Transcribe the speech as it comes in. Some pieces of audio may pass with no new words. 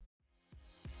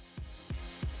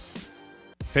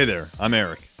Hey there, I'm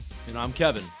Eric. And I'm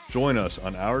Kevin. Join us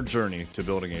on our journey to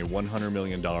building a $100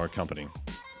 million company.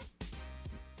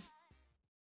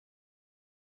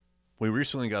 We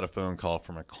recently got a phone call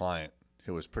from a client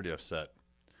who was pretty upset.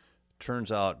 Turns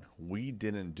out we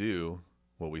didn't do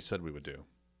what we said we would do.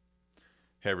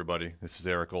 Hey everybody, this is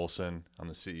Eric Olson. I'm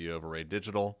the CEO of Array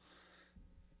Digital,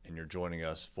 and you're joining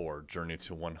us for Journey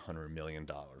to $100 million.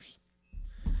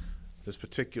 This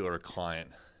particular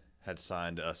client had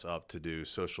signed us up to do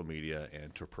social media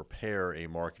and to prepare a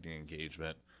marketing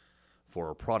engagement for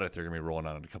a product they're going to be rolling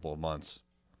out in a couple of months.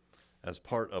 As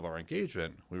part of our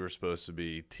engagement, we were supposed to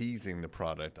be teasing the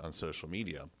product on social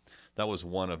media. That was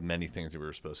one of many things that we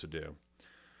were supposed to do.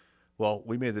 Well,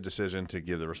 we made the decision to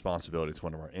give the responsibility to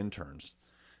one of our interns.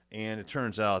 And it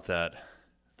turns out that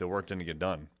the work didn't get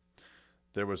done.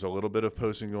 There was a little bit of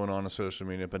posting going on social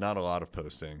media, but not a lot of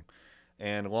posting.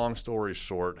 And long story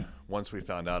short, once we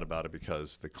found out about it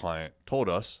because the client told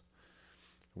us,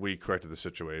 we corrected the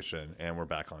situation and we're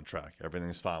back on track.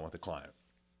 Everything's fine with the client.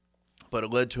 But it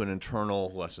led to an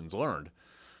internal lessons learned.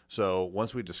 So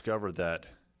once we discovered that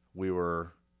we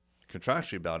were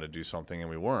contractually bound to do something and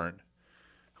we weren't,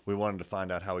 we wanted to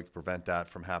find out how we could prevent that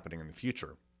from happening in the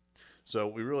future. So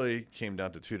we really came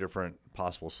down to two different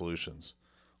possible solutions.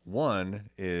 One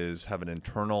is have an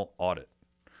internal audit.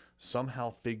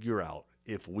 Somehow figure out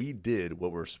if we did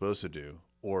what we're supposed to do,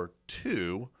 or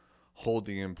two, hold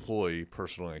the employee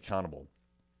personally accountable.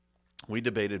 We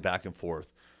debated back and forth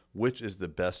which is the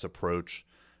best approach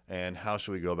and how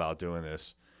should we go about doing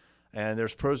this. And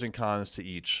there's pros and cons to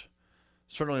each.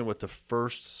 Certainly with the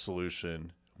first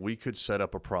solution, we could set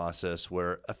up a process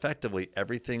where effectively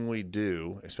everything we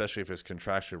do, especially if it's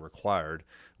contractually required,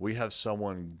 we have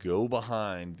someone go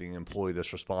behind the employee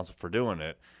that's responsible for doing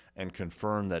it and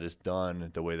confirm that it's done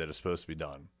the way that it's supposed to be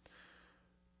done.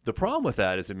 The problem with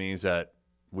that is it means that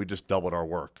we just doubled our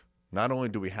work. Not only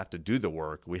do we have to do the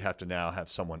work, we have to now have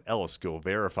someone else go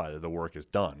verify that the work is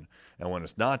done. And when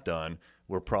it's not done,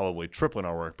 we're probably tripling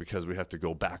our work because we have to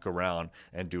go back around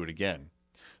and do it again.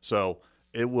 So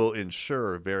it will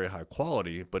ensure very high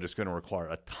quality, but it's going to require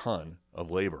a ton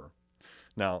of labor.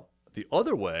 Now, the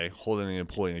other way, holding the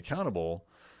employee accountable,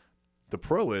 the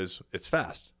pro is it's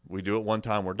fast. We do it one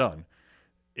time, we're done.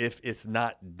 If it's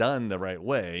not done the right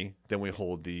way, then we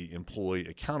hold the employee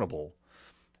accountable.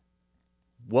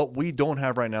 What we don't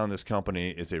have right now in this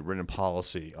company is a written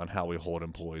policy on how we hold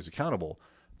employees accountable,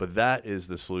 but that is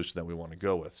the solution that we want to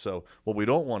go with. So what we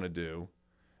don't want to do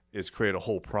is create a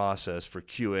whole process for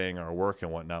QAing our work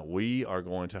and whatnot. We are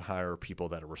going to hire people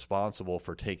that are responsible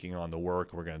for taking on the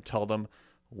work. We're going to tell them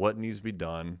what needs to be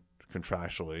done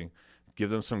contractually, give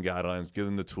them some guidelines, give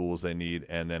them the tools they need,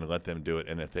 and then let them do it.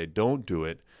 And if they don't do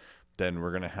it, then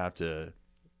we're going to have to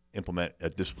implement a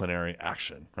disciplinary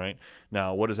action, right?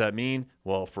 Now, what does that mean?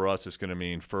 Well, for us, it's going to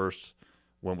mean first,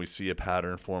 when we see a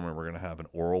pattern forming, we're going to have an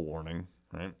oral warning,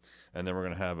 right? And then we're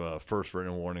going to have a first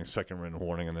written warning, second written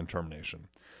warning, and then termination.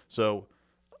 So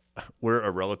we're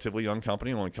a relatively young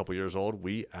company, only a couple years old.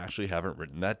 We actually haven't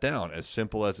written that down. As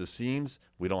simple as it seems,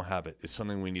 we don't have it. It's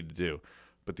something we need to do.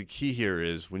 But the key here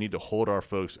is we need to hold our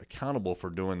folks accountable for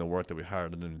doing the work that we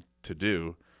hired them to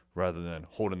do rather than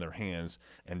holding their hands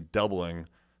and doubling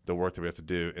the work that we have to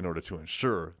do in order to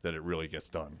ensure that it really gets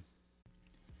done.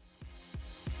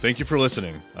 Thank you for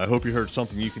listening. I hope you heard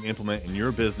something you can implement in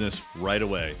your business right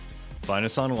away. Find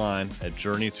us online at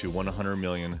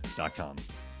journeyto100million.com.